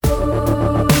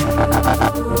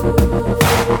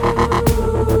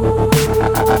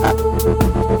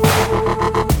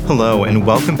Hello, and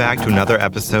welcome back to another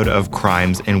episode of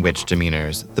Crimes and Witch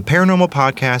Demeanors, the paranormal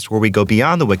podcast where we go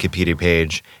beyond the Wikipedia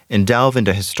page and delve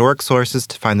into historic sources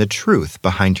to find the truth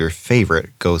behind your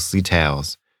favorite ghostly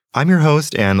tales. I'm your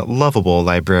host and lovable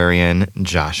librarian,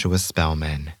 Joshua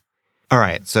Spellman. All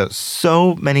right,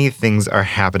 so many things are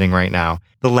happening right now.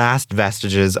 The last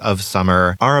vestiges of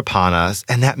summer are upon us,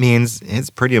 and that means it's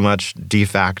pretty much de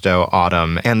facto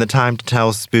autumn and the time to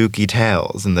tell spooky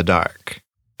tales in the dark.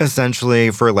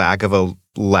 Essentially, for lack of a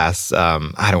less,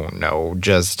 annoying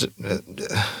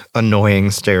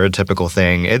stereotypical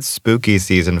thing, it's spooky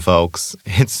season, folks.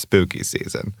 It's spooky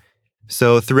season.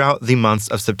 So throughout the months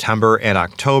of September and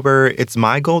October, it's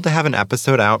my goal to have an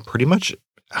episode out pretty much,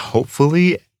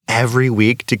 hopefully, every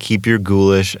week to keep your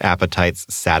ghoulish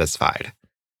appetites satisfied.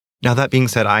 Now, that being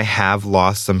said, I have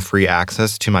lost some free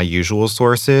access to my usual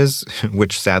sources,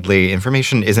 which sadly,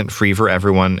 information isn't free for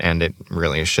everyone, and it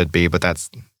really should be, but that's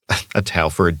a tale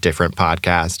for a different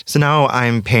podcast. So now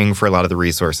I'm paying for a lot of the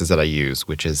resources that I use,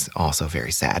 which is also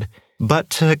very sad. But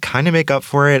to kind of make up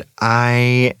for it,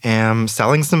 I am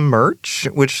selling some merch,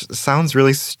 which sounds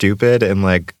really stupid and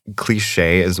like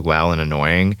cliche as well and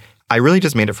annoying. I really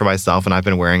just made it for myself, and I've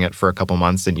been wearing it for a couple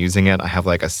months and using it. I have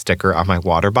like a sticker on my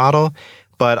water bottle,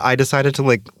 but I decided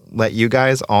to let you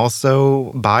guys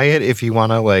also buy it if you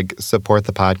want to support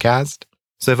the podcast.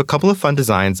 So I have a couple of fun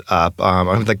designs up. I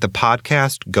have the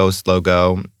podcast ghost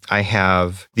logo. I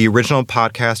have the original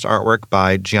podcast artwork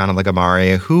by Gianna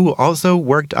Legamare, who also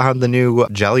worked on the new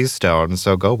Jellystone,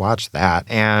 so go watch that.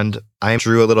 And I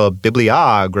drew a little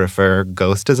bibliographer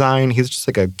ghost design. He's just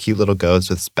like a cute little ghost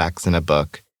with specs in a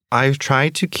book. I've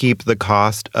tried to keep the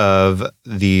cost of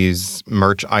these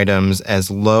merch items as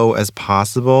low as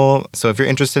possible. So if you're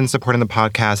interested in supporting the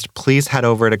podcast, please head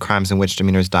over to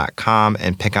crimesandwitchdemeanors.com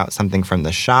and pick out something from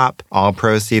the shop. All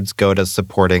proceeds go to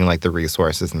supporting the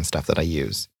resources and stuff that I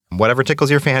use. Whatever tickles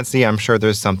your fancy, I'm sure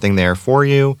there's something there for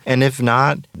you. And if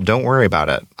not, don't worry about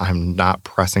it. I'm not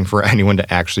pressing for anyone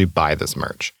to actually buy this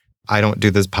merch. I don't do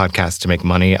this podcast to make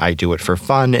money. I do it for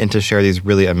fun and to share these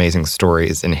really amazing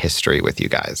stories in history with you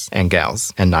guys and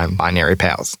gals and non-binary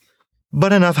pals.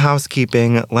 But enough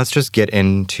housekeeping. Let's just get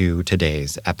into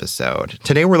today's episode.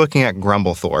 Today we're looking at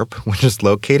Grumblethorpe, which is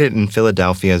located in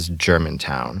Philadelphia's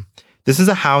Germantown. This is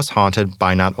a house haunted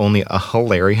by not only a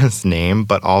hilarious name,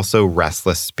 but also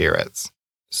restless spirits.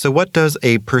 So what does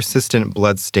a persistent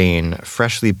bloodstain,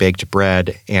 freshly baked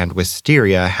bread, and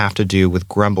wisteria have to do with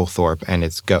Grumblethorpe and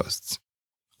its ghosts?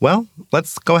 Well,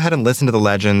 let's go ahead and listen to the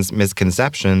legends,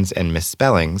 misconceptions, and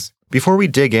misspellings before we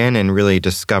dig in and really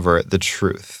discover the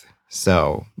truth.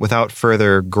 So, without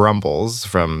further grumbles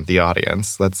from the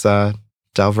audience, let's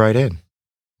delve right in.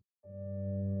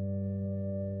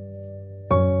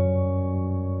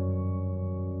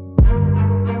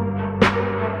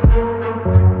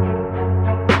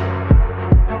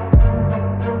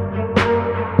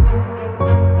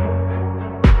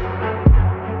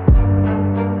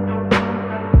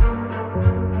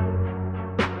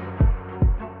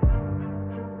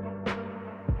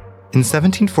 In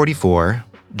 1744,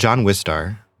 John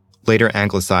Wistar, later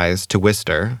anglicized to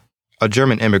Wister, a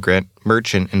German immigrant,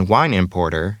 merchant, and wine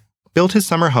importer, built his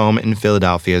summer home in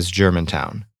Philadelphia's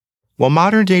Germantown. While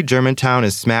modern-day Germantown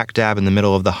is smack dab in the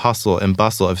middle of the hustle and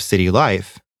bustle of city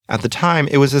life, at the time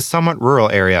it was a somewhat rural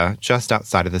area just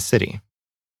outside of the city.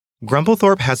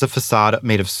 Grumblethorpe has a facade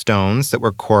made of stones that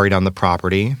were quarried on the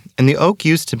property, and the oak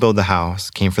used to build the house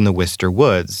came from the Wister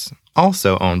Woods,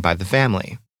 also owned by the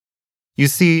family. You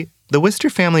see, the Wister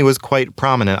family was quite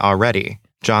prominent already.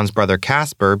 John's brother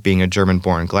Caspar, being a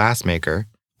German-born glassmaker,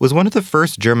 was one of the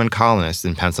first German colonists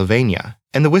in Pennsylvania,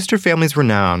 and the Wister family's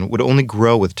renown would only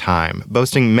grow with time,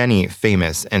 boasting many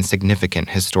famous and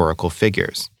significant historical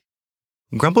figures.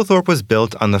 Grumblethorpe was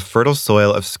built on the fertile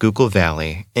soil of Schuylkill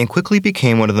Valley and quickly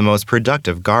became one of the most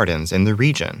productive gardens in the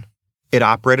region. It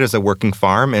operated as a working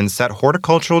farm and set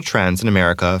horticultural trends in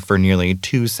America for nearly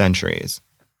 2 centuries.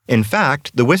 In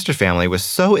fact, the Wister family was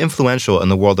so influential in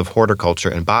the world of horticulture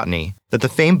and botany that the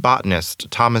famed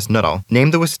botanist Thomas Nuttall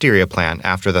named the wisteria plant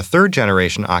after the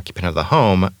third-generation occupant of the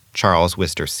home, Charles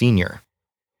Wister Sr.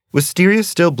 Wisteria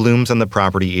still blooms on the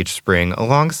property each spring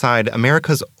alongside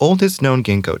America's oldest known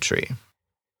ginkgo tree.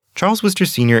 Charles Wister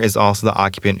Sr. is also the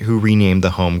occupant who renamed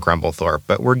the home Grumblethorpe,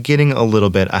 but we're getting a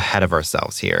little bit ahead of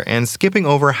ourselves here and skipping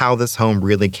over how this home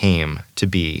really came to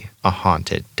be a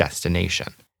haunted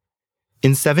destination.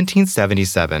 In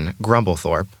 1777,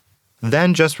 Grumblethorpe,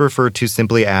 then just referred to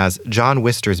simply as John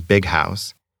Wister's Big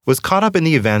House, was caught up in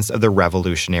the events of the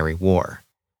Revolutionary War.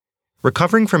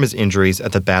 Recovering from his injuries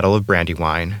at the Battle of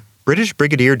Brandywine, British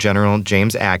Brigadier General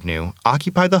James Agnew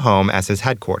occupied the home as his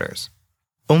headquarters.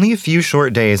 Only a few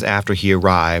short days after he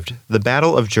arrived, the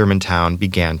Battle of Germantown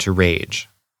began to rage.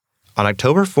 On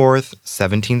October 4th,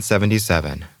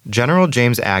 1777, General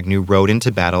James Agnew rode into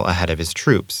battle ahead of his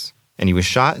troops, and he was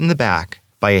shot in the back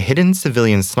by a hidden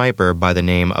civilian sniper by the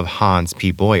name of Hans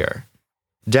P. Boyer.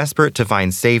 Desperate to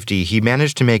find safety, he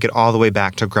managed to make it all the way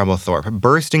back to Grumblethorpe,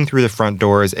 bursting through the front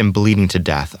doors and bleeding to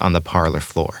death on the parlor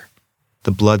floor.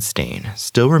 The bloodstain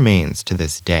still remains to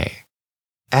this day.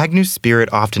 Agnew's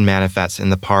spirit often manifests in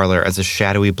the parlor as a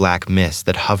shadowy black mist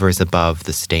that hovers above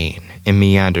the stain and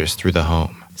meanders through the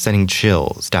home, sending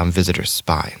chills down visitors'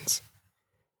 spines.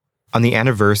 On the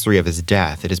anniversary of his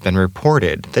death, it has been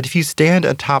reported that if you stand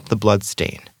atop the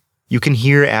bloodstain, you can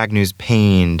hear Agnew's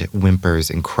pained whimpers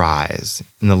and cries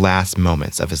in the last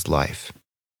moments of his life.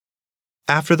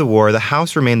 After the war, the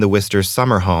house remained the Wisters'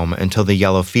 summer home until the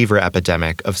yellow fever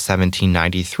epidemic of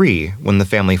 1793, when the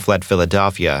family fled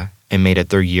Philadelphia and made it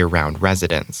their year-round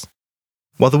residence.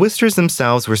 While the Wisters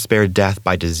themselves were spared death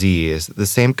by disease, the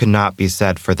same could not be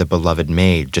said for the beloved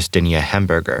maid, Justinia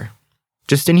Hemberger.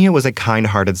 Justinia was a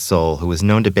kind-hearted soul who was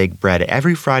known to bake bread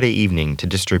every Friday evening to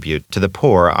distribute to the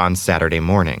poor on Saturday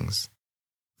mornings.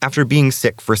 After being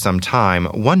sick for some time,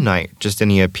 one night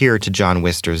Justinia appeared to John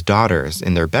Wister's daughters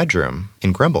in their bedroom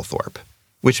in Grumblethorpe,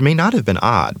 which may not have been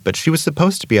odd, but she was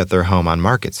supposed to be at their home on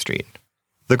Market Street.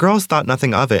 The girls thought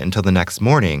nothing of it until the next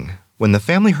morning, when the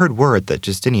family heard word that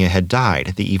Justinia had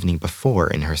died the evening before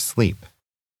in her sleep.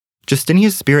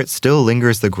 Justinia's spirit still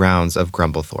lingers the grounds of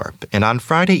Grumblethorpe, and on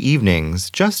Friday evenings,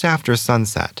 just after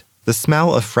sunset, the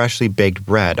smell of freshly baked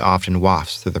bread often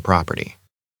wafts through the property.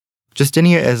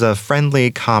 Justinia is a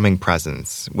friendly, calming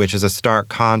presence, which is a stark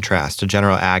contrast to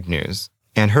General Agnew's,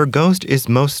 and her ghost is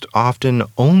most often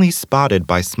only spotted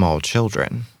by small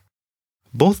children.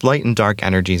 Both light and dark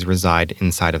energies reside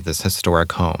inside of this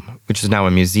historic home, which is now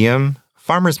a museum,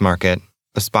 farmer's market,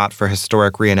 a spot for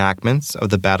historic reenactments of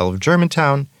the Battle of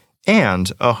Germantown,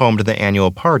 and a home to the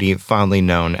annual party fondly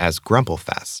known as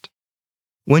Grumblefest.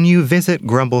 When you visit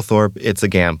Grumblethorpe, it's a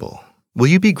gamble. Will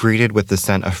you be greeted with the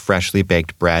scent of freshly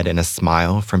baked bread and a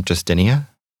smile from Justinia?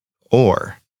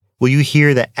 Or will you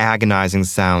hear the agonizing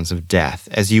sounds of death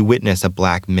as you witness a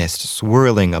black mist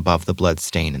swirling above the blood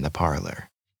stain in the parlor?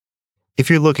 If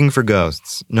you're looking for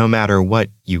ghosts, no matter what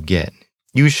you get,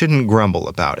 you shouldn't grumble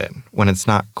about it when it's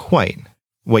not quite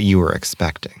what you were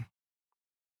expecting.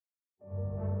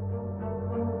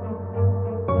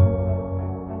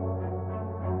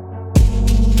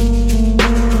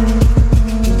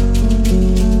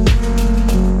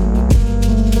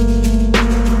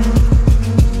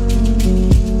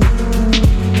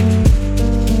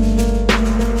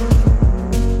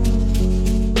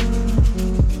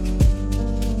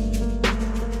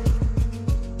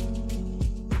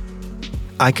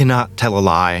 I cannot tell a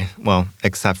lie, well,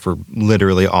 except for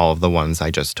literally all of the ones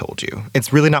I just told you.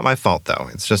 It's really not my fault, though.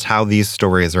 It's just how these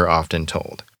stories are often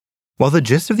told. While the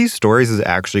gist of these stories is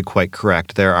actually quite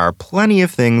correct, there are plenty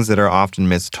of things that are often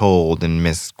mistold and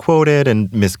misquoted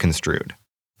and misconstrued.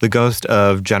 The ghost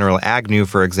of General Agnew,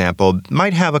 for example,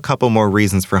 might have a couple more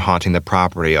reasons for haunting the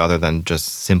property other than just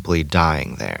simply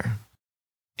dying there.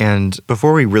 And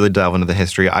before we really delve into the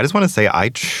history, I just want to say I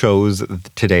chose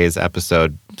today's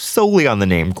episode solely on the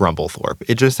name Grumblethorpe.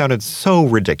 It just sounded so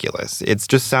ridiculous. It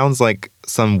just sounds like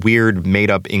some weird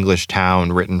made-up English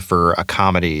town written for a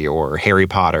comedy or Harry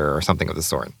Potter or something of the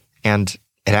sort. And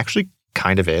it actually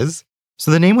kind of is. So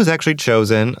the name was actually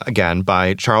chosen, again,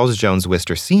 by Charles Jones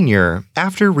Wister Sr.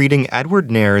 after reading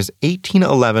Edward Nair's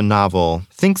 1811 novel,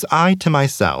 Thinks I to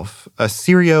Myself, a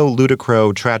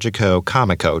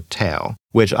serio-ludico-tragico-comico tale,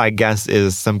 which I guess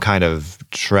is some kind of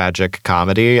tragic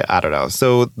comedy. I don't know.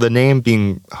 So the name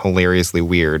being hilariously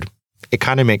weird, it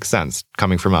kind of makes sense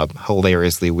coming from a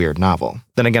hilariously weird novel.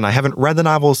 Then again, I haven't read the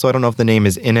novel, so I don't know if the name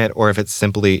is in it or if it's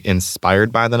simply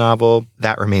inspired by the novel.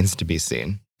 That remains to be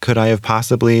seen. Could I have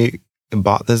possibly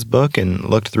bought this book and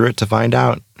looked through it to find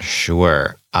out?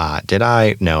 Sure. Did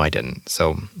I? No, I didn't.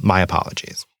 So my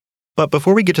apologies. But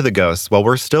before we get to the ghosts, while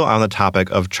we're still on the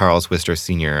topic of Charles Wister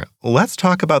Sr., let's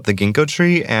talk about the ginkgo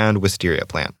tree and wisteria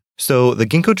plant. So the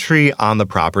ginkgo tree on the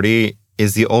property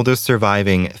is the oldest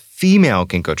surviving female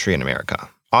ginkgo tree in America,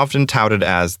 often touted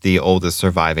as the oldest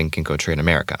surviving ginkgo tree in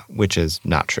America, which is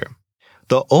not true.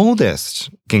 The oldest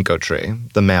ginkgo tree,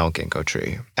 the male ginkgo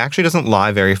tree, actually doesn't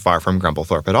lie very far from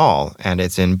Grumblethorpe at all, and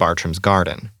it's in Bartram's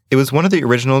Garden. It was one of the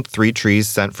original 3 trees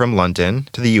sent from London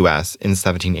to the U.S. in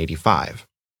 1785.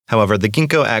 However, the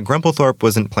ginkgo at Grumblethorpe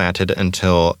wasn't planted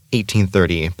until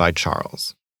 1830 by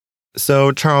Charles.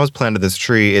 So Charles planted this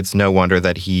tree. It's no wonder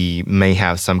that he may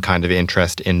have some kind of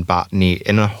interest in botany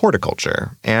and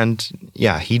horticulture. And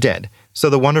yeah, he did. So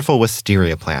the wonderful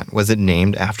wisteria plant, was it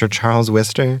named after Charles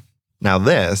Wister? Now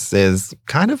this is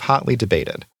kind of hotly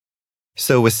debated.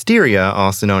 So wisteria,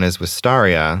 also known as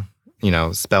wistaria,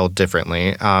 spelled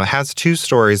differently, has two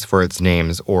stories for its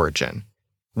name's origin.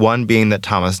 One being that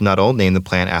Thomas Nuttall named the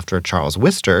plant after Charles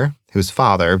Wister, whose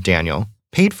father, Daniel,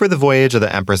 paid for the voyage of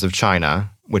the Empress of China,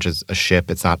 which is a ship,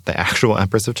 it's not the actual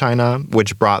Empress of China,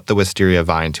 which brought the wisteria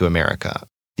vine to America.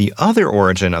 The other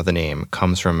origin of the name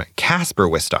comes from Caspar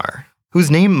Wistar,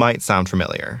 whose name might sound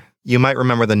familiar. You might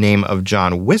remember the name of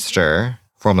John Wister,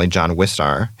 formerly John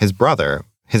Wistar, his brother.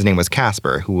 His name was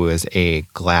Caspar, who was a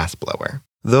glassblower.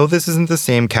 Though this isn't the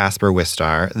same Caspar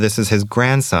Wistar, this is his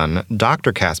grandson,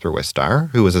 Dr. Caspar Wistar,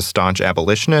 who was a staunch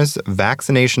abolitionist,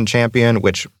 vaccination champion,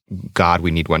 which, God, we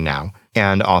need one now,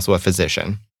 and also a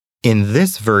physician. In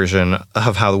this version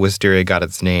of how the wisteria got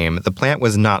its name, the plant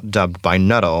was not dubbed by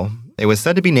Nuttall. It was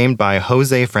said to be named by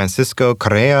José Francisco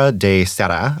Correa de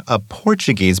Serra, a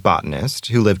Portuguese botanist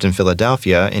who lived in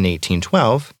Philadelphia in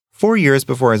 1812, 4 years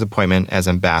before his appointment as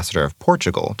ambassador of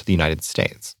Portugal to the United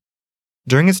States.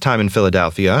 During his time in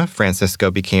Philadelphia, Francisco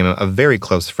became a very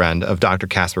close friend of Dr.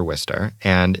 Caspar Wister,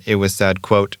 and it was said,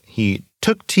 quote, he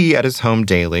took tea at his home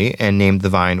daily and named the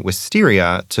vine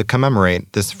wisteria to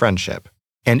commemorate this friendship.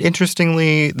 And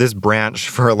interestingly, this branch,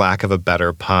 for lack of a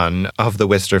better pun, of the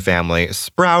Wister family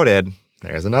sprouted,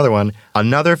 there's another one,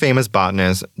 another famous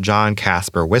botanist, John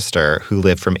Caspar Wister, who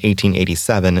lived from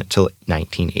 1887 till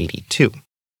 1982.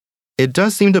 It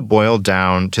does seem to boil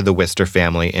down to the Wister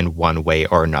family in one way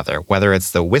or another. Whether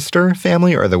it's the Wister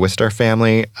family or the Wister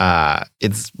family,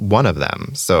 it's one of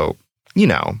them. So,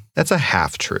 that's a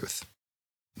half-truth.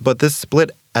 But this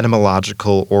split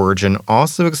etymological origin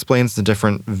also explains the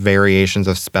different variations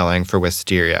of spelling for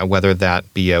wisteria, whether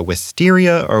that be a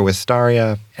wisteria or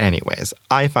wistaria. Anyways,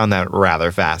 I found that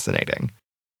rather fascinating.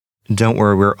 Don't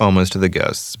worry, we're almost to the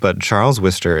ghosts, but Charles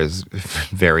Wister is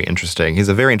very interesting. He's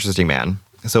a very interesting man.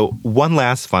 So one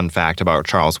last fun fact about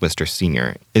Charles Wister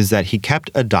Sr. is that he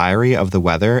kept a diary of the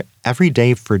weather every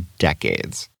day for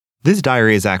decades. This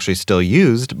diary is actually still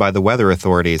used by the weather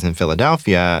authorities in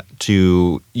Philadelphia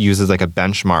to use as like a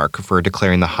benchmark for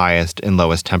declaring the highest and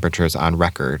lowest temperatures on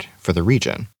record for the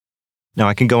region. Now,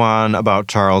 I can go on about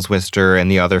Charles Wister and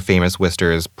the other famous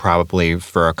Wisters probably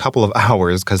for a couple of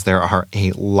hours because there are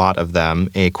a lot of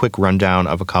them. A quick rundown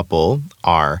of a couple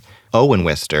are Owen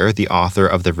Wister, the author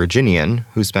of The Virginian,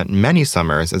 who spent many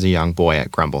summers as a young boy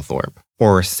at Grumblethorpe.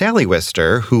 Or Sally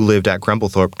Wister, who lived at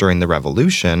Grumblethorpe during the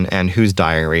Revolution and whose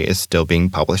diary is still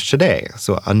being published today.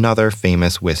 So another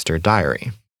famous Wister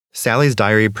diary. Sally's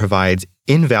diary provides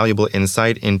invaluable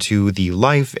insight into the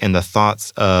life and the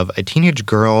thoughts of a teenage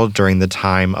girl during the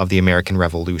time of the American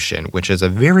Revolution, which is a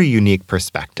very unique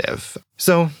perspective.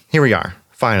 So here we are,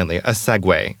 finally, a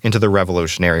segue into the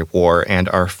Revolutionary War and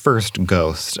our first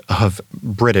ghost of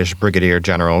British Brigadier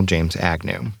General James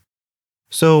Agnew.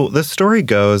 So the story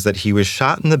goes that he was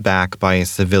shot in the back by a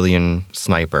civilian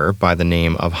sniper by the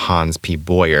name of Hans P.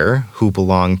 Boyer, who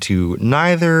belonged to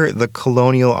neither the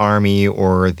colonial army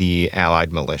or the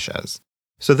Allied militias.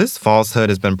 So this falsehood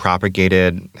has been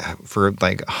propagated for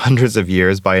hundreds of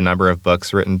years by a number of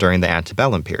books written during the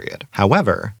antebellum period.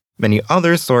 However, many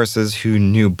other sources who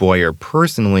knew Boyer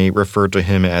personally referred to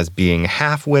him as being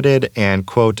half-witted and,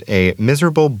 quote, a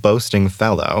miserable boasting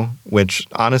fellow, which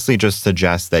honestly just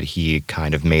suggests that he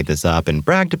kind of made this up and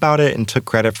bragged about it and took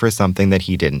credit for something that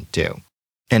he didn't do.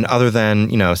 And other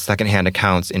than, secondhand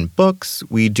accounts in books,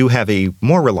 we do have a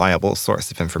more reliable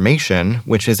source of information,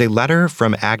 which is a letter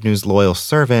from Agnew's loyal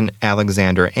servant,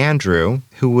 Alexander Andrew,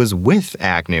 who was with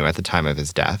Agnew at the time of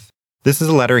his death. This is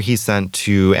a letter he sent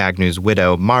to Agnew's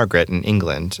widow, Margaret, in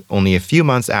England, only a few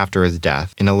months after his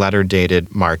death, in a letter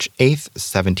dated March 8th,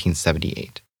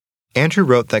 1778. Andrew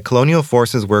wrote that colonial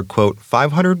forces were, quote,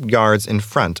 500 yards in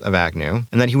front of Agnew,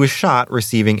 and that he was shot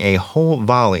receiving a whole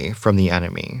volley from the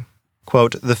enemy.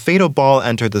 Quote, the fatal ball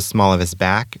entered the small of his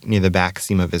back, near the back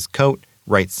seam of his coat,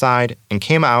 right side, and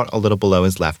came out a little below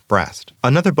his left breast.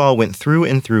 Another ball went through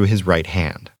and through his right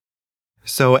hand.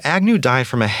 So Agnew died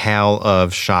from a hail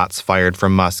of shots fired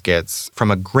from muskets from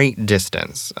a great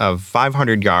distance of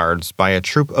 500 yards by a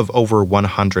troop of over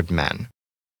 100 men.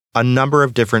 A number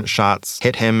of different shots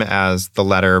hit him, as the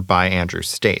letter by Andrew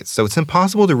states, so it's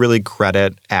impossible to really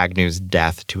credit Agnew's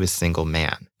death to a single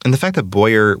man. And the fact that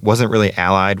Boyer wasn't really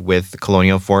allied with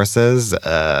colonial forces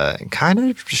kind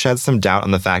of sheds some doubt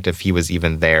on the fact if he was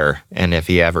even there and if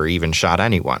he ever even shot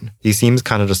anyone. He seems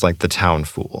kind of just like the town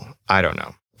fool. I don't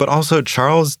know. But also,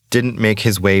 Charles didn't make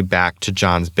his way back to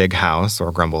John's big house,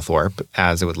 or Grumblethorpe,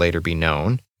 as it would later be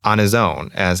known. on his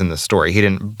own, as in the story. He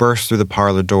didn't burst through the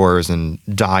parlor doors and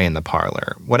die in the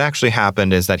parlor. What actually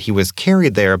happened is that he was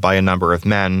carried there by a number of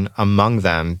men, among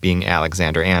them being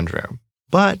Alexander Andrew.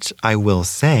 But I will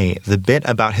say, the bit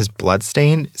about his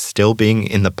bloodstain still being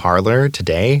in the parlor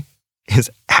today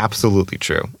is absolutely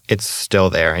true. It's still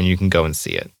there, and you can go and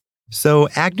see it. So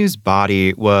Agnew's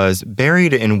body was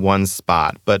buried in one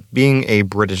spot, but being a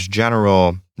British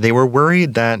general, they were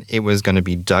worried that it was going to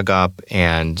be dug up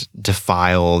and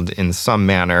defiled in some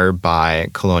manner by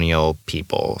colonial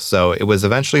people. So it was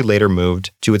eventually later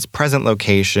moved to its present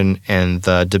location in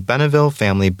the de Benneville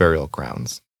family burial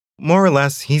grounds. More or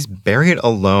less, he's buried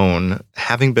alone,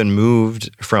 having been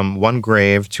moved from one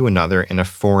grave to another in a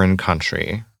foreign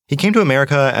country. He came to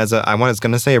America as I was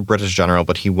going to say a British general,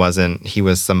 but he wasn't. He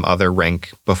was some other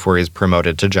rank before he was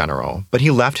promoted to general. But he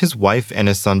left his wife and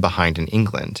his son behind in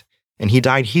England. And he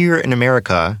died here in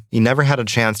America. He never had a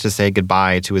chance to say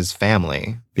goodbye to his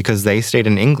family because they stayed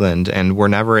in England and were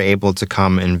never able to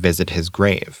come and visit his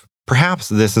grave. Perhaps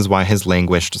this is why his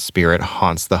languished spirit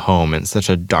haunts the home in such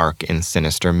a dark and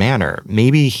sinister manner.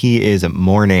 Maybe he is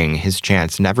mourning his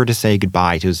chance never to say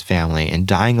goodbye to his family and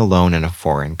dying alone in a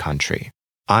foreign country.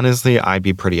 Honestly, I'd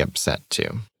be pretty upset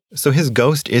too. So his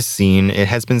ghost is seen. It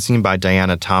has been seen by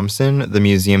Diana Thompson, the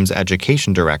museum's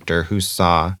education director, who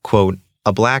saw, quote,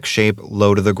 a black shape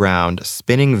low to the ground,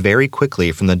 spinning very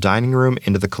quickly from the dining room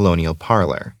into the colonial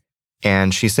parlor.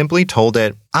 And she simply told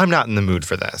it, I'm not in the mood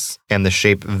for this. And the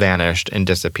shape vanished and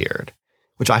disappeared,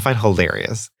 which I find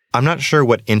hilarious. I'm not sure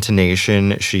what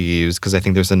intonation she used because I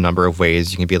think there's a number of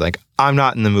ways you can be like, I'm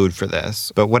not in the mood for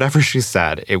this. But whatever she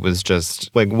said, it was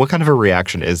just like, what kind of a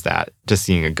reaction is that to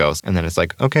seeing a ghost? And then it's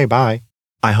like, okay, bye.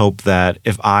 I hope that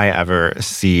if I ever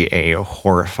see a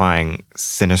horrifying,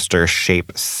 sinister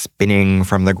shape spinning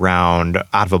from the ground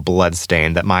out of a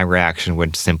bloodstain, that my reaction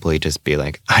would simply just be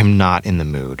like, I'm not in the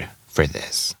mood for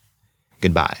this.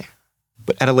 Goodbye.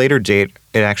 But at a later date,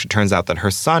 it actually turns out that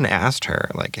her son asked her,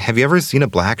 like, have you ever seen a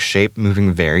black shape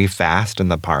moving very fast in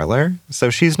the parlor? So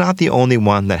she's not the only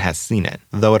one that has seen it,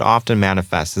 though it often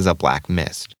manifests as a black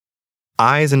mist.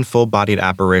 Eyes and full-bodied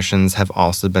apparitions have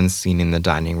also been seen in the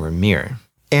dining room mirror.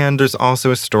 And there's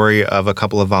also a story of a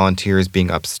couple of volunteers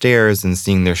being upstairs and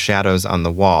seeing their shadows on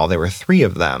the wall. There were 3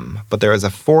 of them, but there was a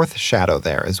 4th shadow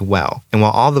there as well. And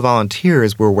while all the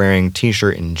volunteers were wearing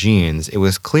t-shirt and jeans, it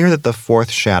was clear that the 4th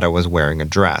shadow was wearing a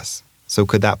dress. So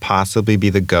could that possibly be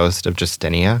the ghost of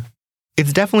Justinia?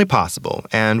 It's definitely possible,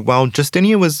 and while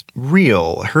Justinia was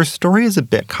real, her story is a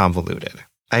bit convoluted.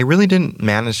 I really didn't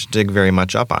manage to dig very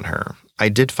much up on her. I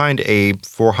did find a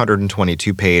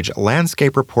 422-page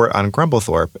landscape report on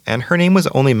Grumblethorpe, and her name was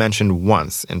only mentioned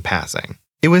once in passing.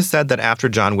 It was said that after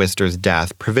John Wister's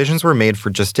death, provisions were made for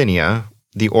Justinia,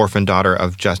 the orphan daughter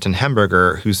of Justin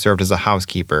Hemberger, who served as a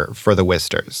housekeeper for the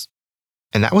Wisters.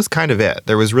 And that was kind of it.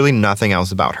 There was really nothing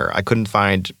else about her. I couldn't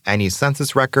find any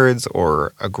census records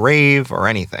or a grave or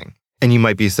anything. And you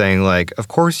might be saying, like, of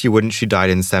course you wouldn't. She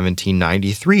died in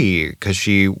 1793 because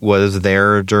she was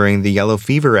there during the yellow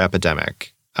fever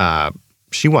epidemic.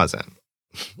 She wasn't.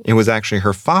 It was actually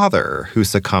her father who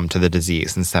succumbed to the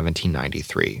disease in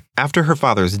 1793. After her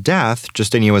father's death,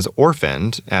 Justinia was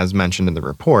orphaned, as mentioned in the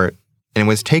report, and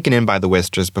was taken in by the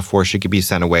Wisters before she could be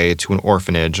sent away to an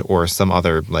orphanage or some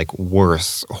other, like,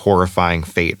 worse, horrifying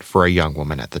fate for a young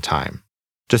woman at the time.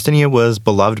 Justinia was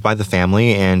beloved by the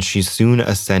family, and she soon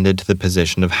ascended to the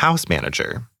position of house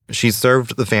manager. She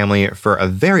served the family for a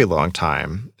very long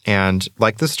time, and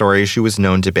like the story, she was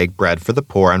known to bake bread for the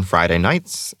poor on Friday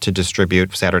nights to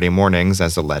distribute Saturday mornings,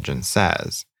 as the legend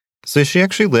says. So she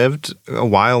actually lived a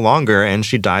while longer, and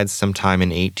she died sometime in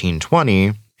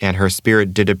 1820, and her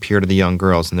spirit did appear to the young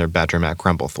girls in their bedroom at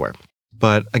Grumblethorpe.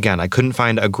 But again, I couldn't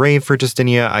find a grave for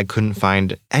Justinia. I couldn't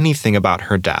find anything about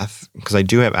her death, because I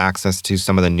do have access to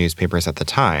some of the newspapers at the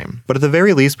time. But at the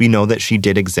very least, we know that she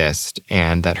did exist,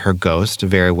 and that her ghost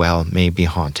very well may be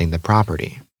haunting the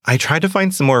property. I tried to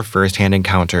find some more first-hand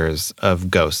encounters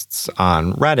of ghosts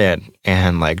on Reddit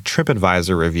and like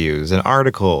TripAdvisor reviews and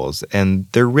articles, and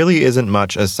there really isn't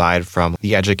much aside from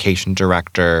the education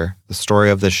director, the story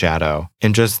of the shadow,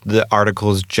 and just the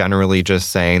articles generally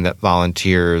just saying that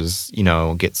volunteers,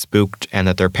 get spooked and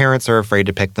that their parents are afraid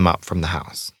to pick them up from the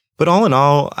house. But all in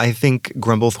all, I think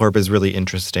Grumblethorpe is really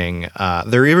interesting.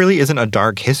 There really isn't a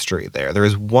dark history there. There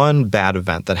is one bad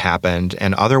event that happened,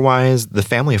 and otherwise, the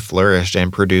family flourished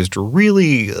and produced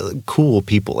really cool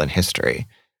people in history.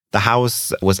 The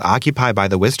house was occupied by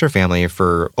the Wister family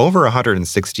for over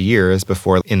 160 years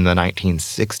before, in the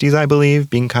 1960s, I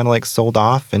believe, being kind of like sold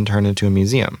off and turned into a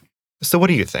museum. So what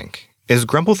do you think? Is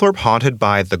Grumblethorpe haunted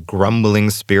by the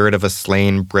grumbling spirit of a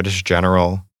slain British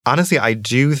general? Honestly, I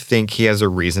do think he has a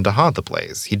reason to haunt the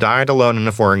place. He died alone in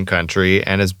a foreign country,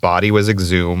 and his body was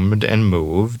exhumed and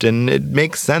moved, and it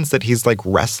makes sense that he's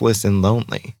restless and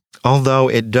lonely. Although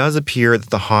it does appear that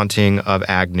the haunting of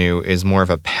Agnew is more of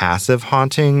a passive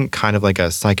haunting, kind of like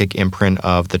a psychic imprint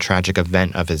of the tragic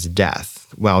event of his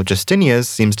death, while Justinia's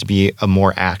seems to be a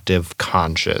more active,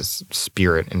 conscious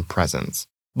spirit and presence.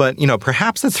 But,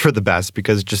 perhaps that's for the best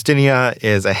because Justinia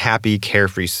is a happy,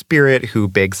 carefree spirit who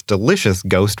bakes delicious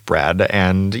ghost bread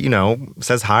and,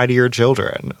 says hi to your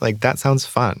children. That sounds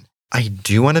fun. I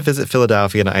do want to visit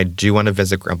Philadelphia and I do want to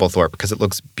visit Grimplethorpe because it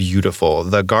looks beautiful.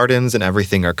 The gardens and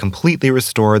everything are completely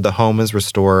restored. The home is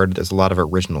restored. There's a lot of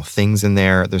original things in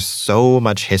there. There's so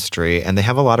much history and they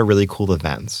have a lot of really cool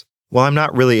events. While I'm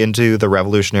not really into the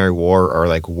Revolutionary War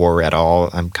or war at all,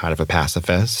 I'm kind of a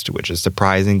pacifist, which is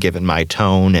surprising given my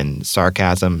tone and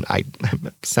sarcasm. I'm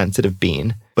a sensitive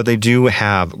bean. But they do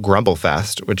have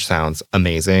Grumblefest, which sounds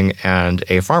amazing, and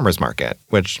a farmer's market,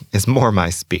 which is more my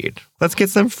speed. Let's get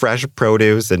some fresh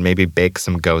produce and maybe bake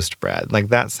some ghost bread.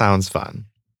 That sounds fun.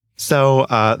 So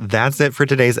that's it for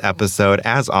today's episode.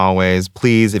 As always,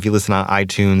 please, if you listen on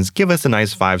iTunes, give us a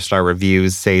nice 5-star review,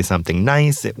 say something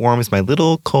nice. It warms my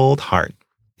little cold heart.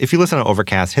 If you listen on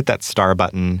Overcast, hit that star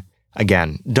button.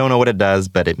 Again, don't know what it does,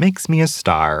 but it makes me a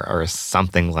star or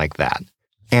something like that.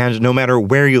 And no matter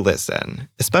where you listen,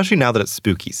 especially now that it's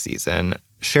spooky season,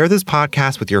 share this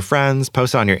podcast with your friends,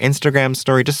 post it on your Instagram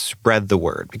story, just spread the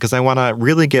word because I want to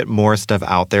really get more stuff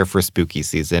out there for spooky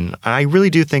season. I really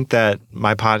do think that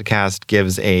my podcast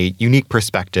gives a unique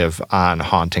perspective on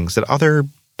hauntings that other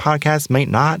podcasts might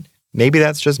not. Maybe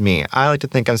that's just me. I like to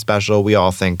think I'm special. We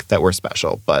all think that we're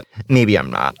special, but maybe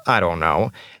I'm not. I don't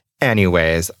know.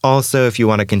 Anyways, also, if you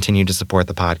want to continue to support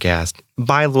the podcast,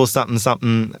 buy a little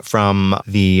something from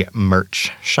the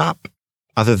merch shop.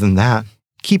 Other than that,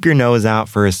 keep your nose out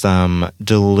for some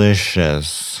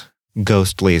delicious,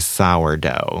 ghostly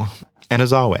sourdough. And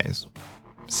as always,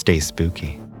 stay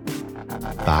spooky.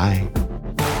 Bye.